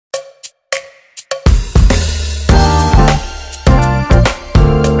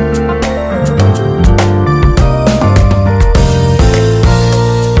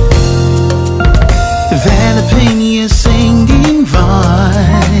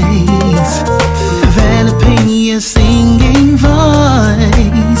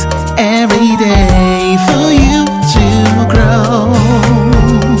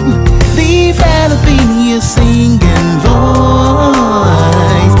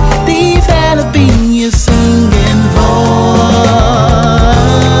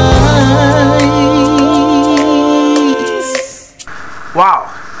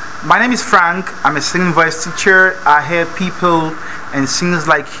name is Frank. I'm a singing voice teacher. I help people and singers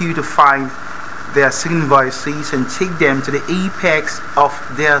like you to find their singing voices and take them to the apex of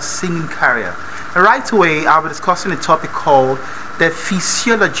their singing career. And right away, I'll be discussing a topic called the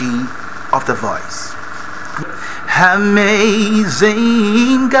physiology of the voice. Amazing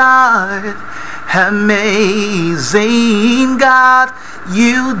God, amazing God,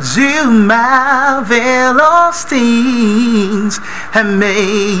 you do marvelous things.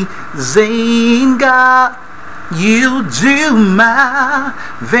 Amazing God, you do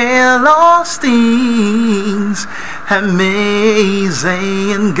marvelous things. Amazing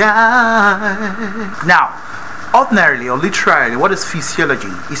God. Now, ordinarily or literally, what is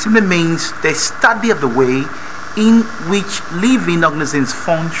physiology? It simply means the study of the way in which living organisms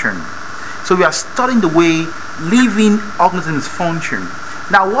function. So we are studying the way living organisms function.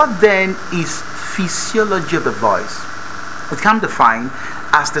 Now, what then is physiology of the voice? It can be defined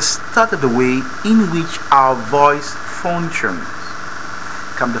as the study of the way in which our voice functions.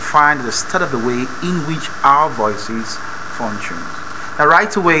 It can be defined as the study of the way in which our voices function. Now,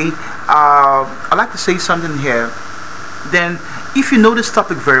 right away, I'd like to say something here. Then, if you know this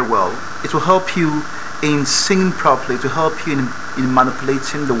topic very well, it will help you in singing properly, to help you in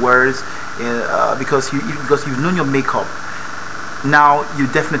manipulating the words, because you've known your makeup. Now you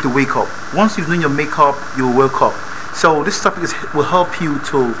definitely wake up. Once you've known your makeup, you will wake up. So this topic will help you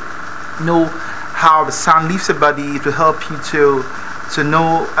to know how the sound leaves the body. It will help you to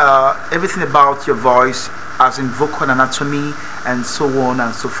know everything about your voice, as in vocal anatomy and so on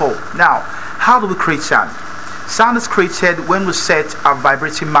and so forth. Now, how do we create sound? Sound is created when we set our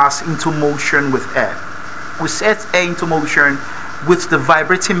vibrating mass into motion with air. We set air into motion with the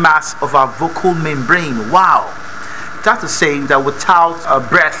vibrating mass of our vocal membrane. Wow! That's to say that without a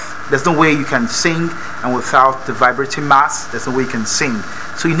breath, there's no way you can sing, and without the vibrating mass, there's no way you can sing.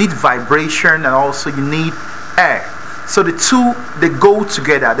 So you need vibration, and also you need air. So the two, they go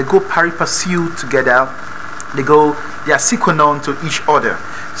together. They go pari passu together. They are synchronous to each other.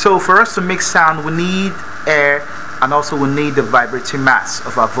 So for us to make sound, we need air, and also we need the vibrating mass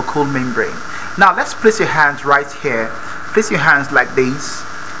of our vocal membrane. Now let's place your hands right here. Place your hands like this,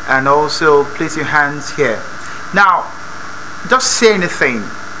 and also place your hands here. Now, just say anything.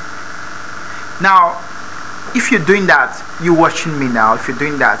 Now, if you're doing that, you're watching me now. If you're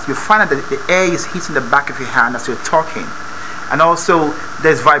doing that, you find out that the air is hitting the back of your hand as you're talking, and also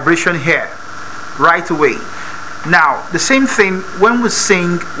there's vibration here right away. Now, the same thing when we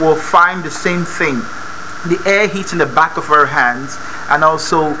sing, we'll find the same thing. The air hitting the back of our hands, and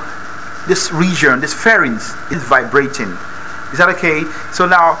also this region, this pharynx, is vibrating. Is that okay? So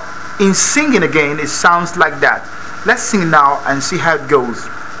now, in singing again, it sounds like that. Let's sing now and see how it goes.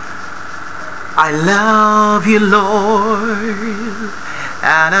 I love you, Lord,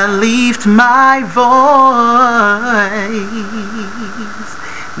 and I lift my voice.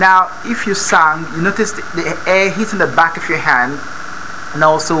 Now, if you sang, you notice the air hitting the back of your hand, and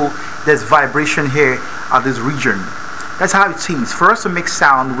also there's vibration here at this region. That's how it is. For us to make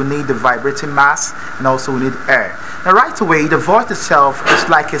sound, we need the vibrating mass, and also we need air. Now, right away, the voice itself is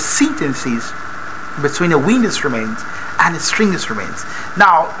like a synthesis between a wind instrument and a string instrument.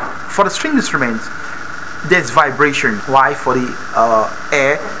 Now, for the string instrument, there's vibration. Why? For the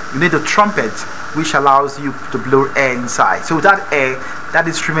air, you need a trumpet, which allows you to blow air inside. So without air, that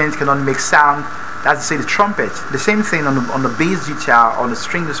instrument cannot make sound. That's to say, the trumpet. The same thing on the bass guitar, on the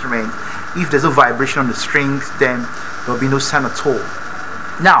string instrument. If there's no vibration on the strings, then there will be no sound at all.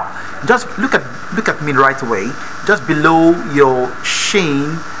 Now, just look at me right away. Just below your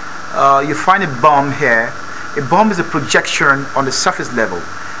chin, you find a bomb here. A bomb is a projection on the surface level,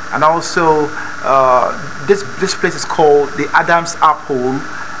 and also this place is called the Adam's apple,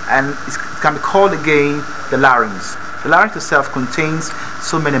 and it can be called again the larynx. The larynx itself contains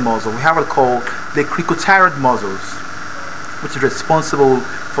so many muscles. We have what called the cricothyroid muscles, which is responsible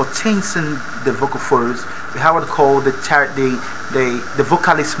for tensing the vocal folds. We have what called the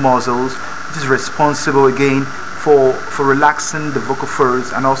vocalist muscles, which is responsible again for relaxing the vocal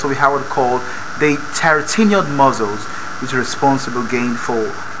folds, and also we have what called the pterygoid muscles, which is responsible again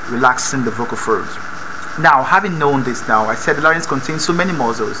for relaxing the vocal folds. Now, having known this, now I said the larynx contains so many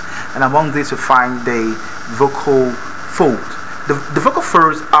muscles, and among these you find the vocal fold. The vocal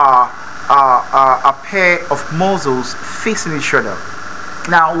folds are a pair of muscles facing each other.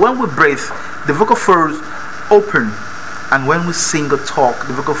 Now, when we breathe, the vocal folds open, and when we sing or talk,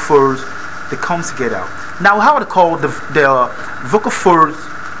 the vocal folds, they come together. Now, how would I call the vocal fold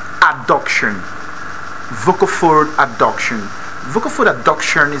adduction? Vocal fold adduction. Vocal fold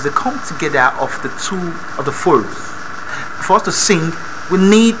adduction is the come together of the two of the folds. For us to sing, we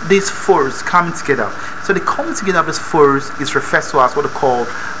need these folds coming together. So the coming together of these folds is referred to as what we call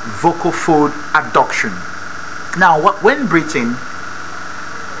vocal fold adduction. Now, when breathing,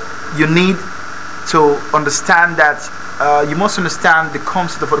 you need to understand that you must understand the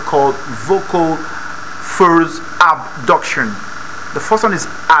concept of what we call vocal fold abduction. The first one is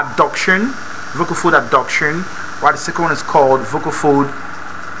adduction, vocal fold adduction, while the second one is called vocal fold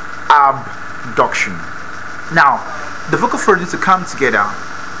abduction. Now, the vocal folds need to come together,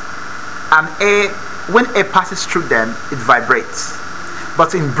 and when air passes through them, it vibrates.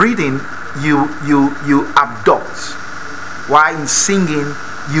 But in breathing, you abduct. While in singing,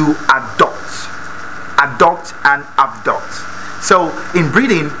 you adduct and abduct. So in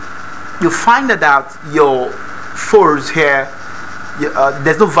breathing, you find that your folds here,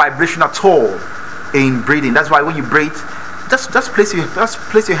 there's no vibration at all in breathing. That's why when you breathe, just place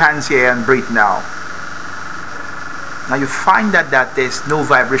your hands here and breathe now. Now you find that there's no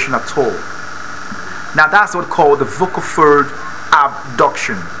vibration at all. Now that's what we call the vocal fold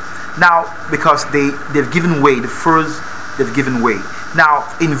abduction. Now, because they've given way, the folds they've given way. Now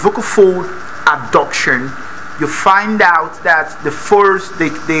in vocal fold adduction, you find out that the folds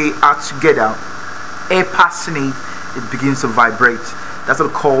they are together, air passing it begins to vibrate. That's what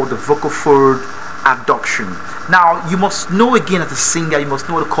we call the vocal fold adduction. Now you must know again as a singer, you must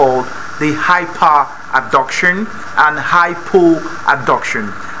know what we call the hyper adduction and hypo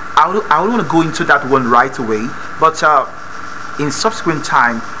adduction. I don't want to go into that one right away, but in subsequent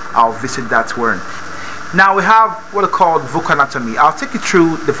time I'll visit that one. Now we have what are called vocal anatomy. I'll take you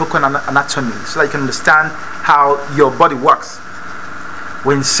through the vocal anatomy so that you can understand how your body works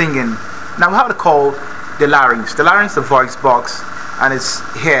when singing. Now we have what are called the larynx. The larynx is the voice box, and it's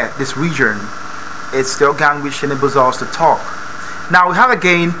here, this region. It's the organ which enables us to talk. Now we have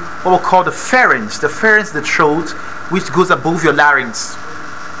again what we call the pharynx. The pharynx is the throat which goes above your larynx.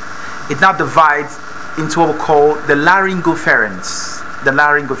 It now divides into what we call the laryngopharynx. The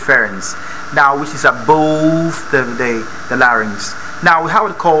laryngopharynx, now which is above the larynx. Now we have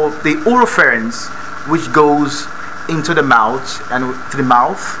what we call the oropharynx, which goes into the mouth and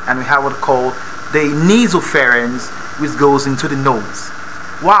we have what we call the nasopharynx, which goes into the nose.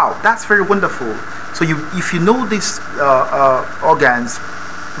 Wow, that's very wonderful. So if you know these organs,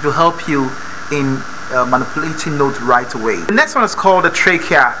 it will help you in manipulating note right away. The next one is called the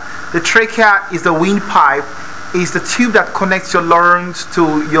trachea. The trachea is the windpipe, is the tube that connects your larynx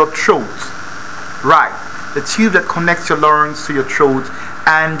to your throat. Right, the tube that connects your larynx to your throat,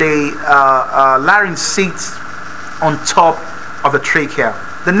 and the larynx sits on top of the trachea.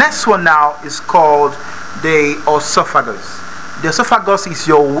 The next one now is called the esophagus. The esophagus is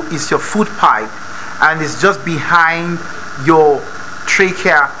your food pipe, and it's just behind your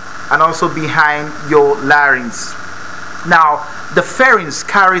trachea and also behind your larynx. Now, the pharynx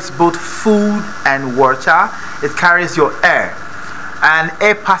carries both food and water. It carries your air, and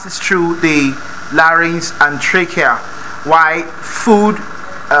air passes through the larynx and trachea, while food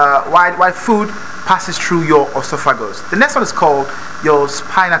passes through your esophagus. The next one is called your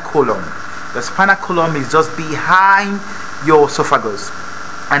spinal column. The spinal column is just behind your esophagus,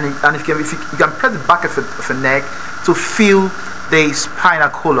 and if you can press the back of the neck to feel the spinal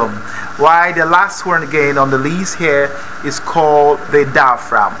column. While the last one again on the list here is called the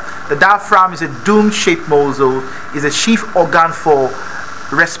diaphragm. The diaphragm is a dome-shaped muscle, is a chief organ for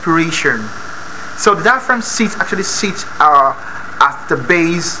respiration. So the diaphragm actually sits at the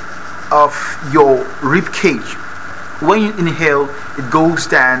base of your rib cage. When you inhale, it goes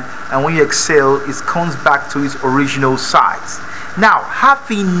down, and when you exhale, it comes back to its original size. Now,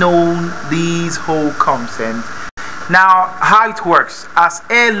 having known these whole concepts, now how it works: as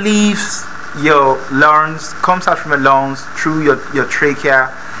air leaves your lungs, comes out from your lungs through your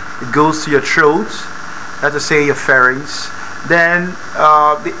trachea, it goes to your throat, let's just say your pharynx. Then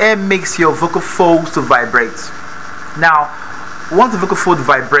the air makes your vocal folds to vibrate. Now, once the vocal fold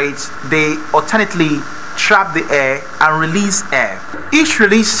vibrates, they alternately trap the air and release air. Each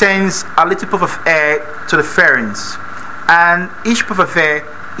release sends a little puff of air to the pharynx, and each puff of air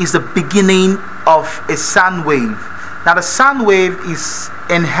is the beginning of a sound wave. Now the sound wave is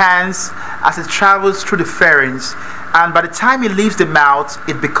enhanced as it travels through the pharynx, and by the time it leaves the mouth,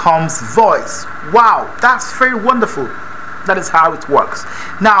 it becomes voice. Wow, that's very wonderful. That is how it works.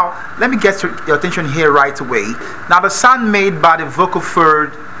 Now, let me get your attention here right away. Now, the sound made by the vocal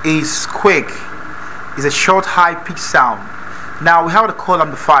fold is squeak. It's a short, high-pitched sound. Now, we have the call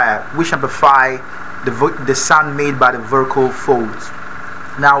amplifier, which amplify the sound made by the vocal folds.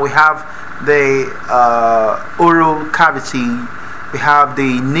 Now, we have the oral cavity, we have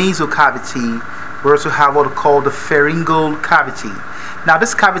the nasal cavity, We also have what we call the pharyngeal cavity. Now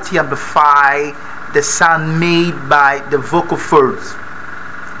this cavity amplifies the sound made by the vocal folds.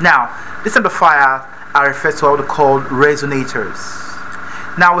 Now this amplifier are referred to what we call resonators.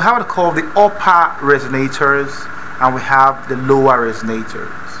 Now we have what we call the upper resonators and we have the lower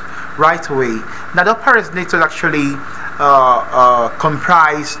resonators. Right away. Now the upper resonators actually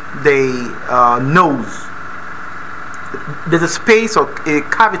comprise the nose. There's a space or a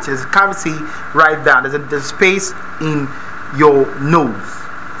cavity. There's a cavity right down. There's a space in your nose.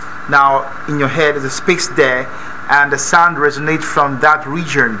 Now in your head there's a space there, and the sound resonates from that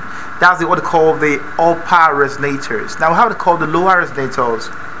region. That's what they call the upper resonators. Now how they call the lower resonators,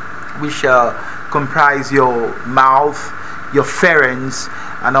 which comprise your mouth, your pharynx,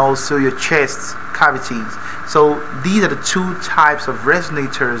 and also your chest cavities. So these are the two types of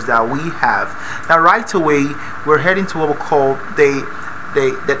resonators that we have. Now right away we're heading to what we call the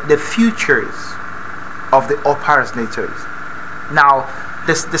features of the upper resonators. Now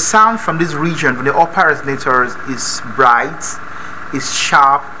the sound from this region, from the upper resonators, is bright, is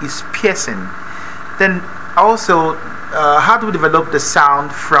sharp, is piercing. Then also how do we develop the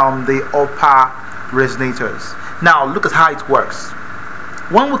sound from the upper resonators? Now look at how it works.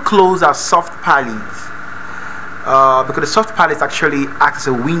 When we close our soft palate, because the soft palate actually acts as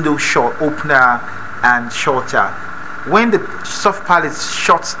a window shut, opener and shutter. When the soft palate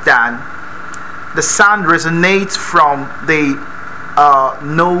shuts down, the sound resonates from the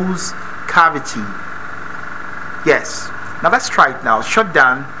nose cavity. Yes. Now let's try it now. Shut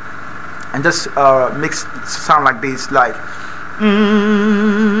down and just makes sound like this, like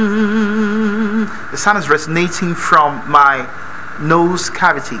the sound is resonating from my nose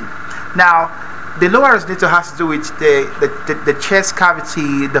cavity. Now the lower resonator has to do with the chest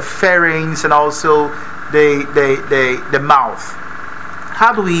cavity, the pharynx, and also the mouth.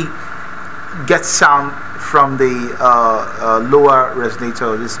 How do we get sound from the lower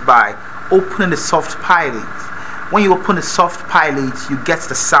resonator? Is by opening the soft palate. When you open the soft palate, you get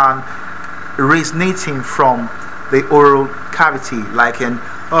the sound resonating from the oral cavity, like an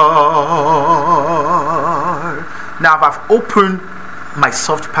Now if I've opened my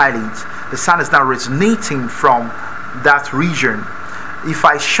soft palate, the sound is now resonating from that region. If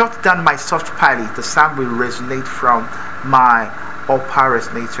I shut down my soft palate, the sound will resonate from my upper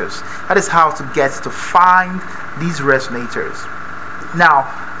resonators. That is how to get to find these resonators. Now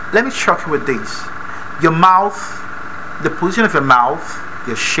let me shock you with this. Your mouth, the position of your mouth,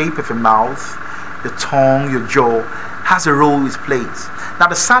 your shape of your mouth, the tongue, your jaw has a role it plays. Now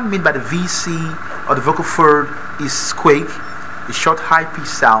the sound made by the VC or the vocal fold is squeak, a short high-pitched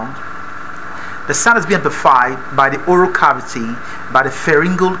sound. The sound is being amplified by the oral cavity, by the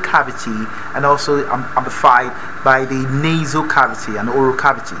pharyngeal cavity, and also amplified by the nasal cavity and the oral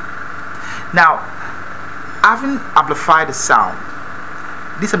cavity. Now, having amplified the sound,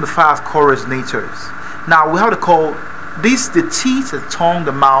 these amplifiers are called resonators. Now we have to call these the teeth, the tongue,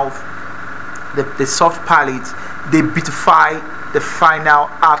 the mouth, the soft palate. They beautify the final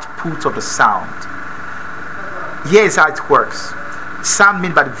output of the sound. Here's how it works. Sound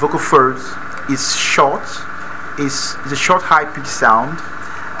made by the vocal folds is short, is a short high-pitched sound,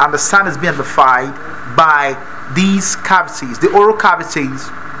 and the sound is being amplified by these cavities, the oral cavities,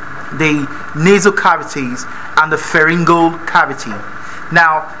 the nasal cavities, and the pharyngeal cavity.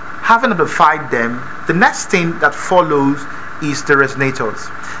 Now, having amplified them, the next thing that follows is the resonators.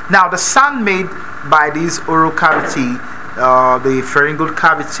 Now, the sound made by this oral cavity, the pharyngeal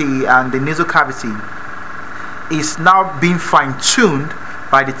cavity, and the nasal cavity is now being fine-tuned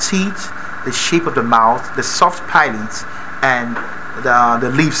by the teeth, the shape of the mouth, the soft palate, and the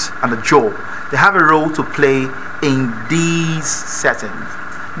lips and the jaw. They have a role to play in these settings.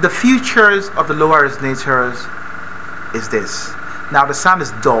 The features of the lower resonators is this. Now the sound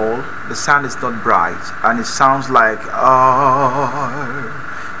is dull, the sound is not bright, and it sounds like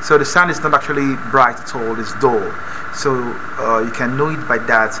so the sound is not actually bright at all, it's dull. So you can know it by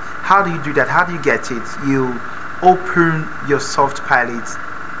that. How do you do that? How do you get it? You open your soft palate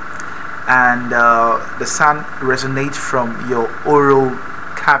and the sound resonates from your oral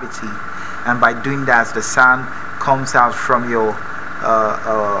cavity, and by doing that the sound comes out from your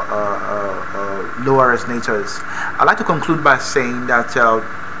lower resonators. I'd like to conclude by saying that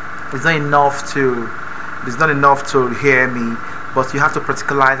it's not enough to hear me, but you have to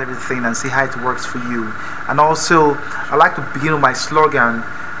practicalize everything and see how it works for you. And also I like to begin with my slogan,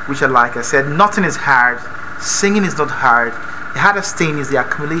 which I said, nothing is hard, singing is not hard. The hardest thing is the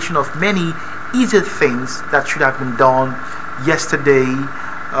accumulation of many easier things that should have been done yesterday,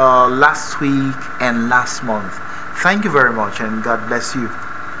 last week, and last month. Thank you very much, and God bless you.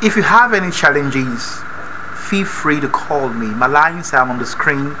 If you have any challenges, feel free to call me. My lines are on the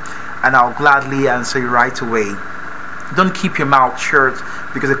screen and I'll gladly answer you right away. Don't keep your mouth shut,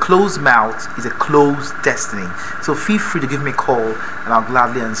 because a closed mouth is a closed destiny. So feel free to give me a call and I'll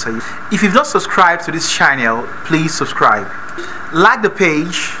gladly answer you. If you've not subscribed to this channel, please subscribe. Like the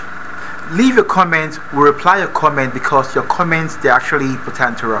page, leave a comment, we'll reply your comment, because your comments, they're actually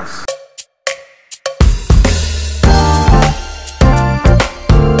important to us.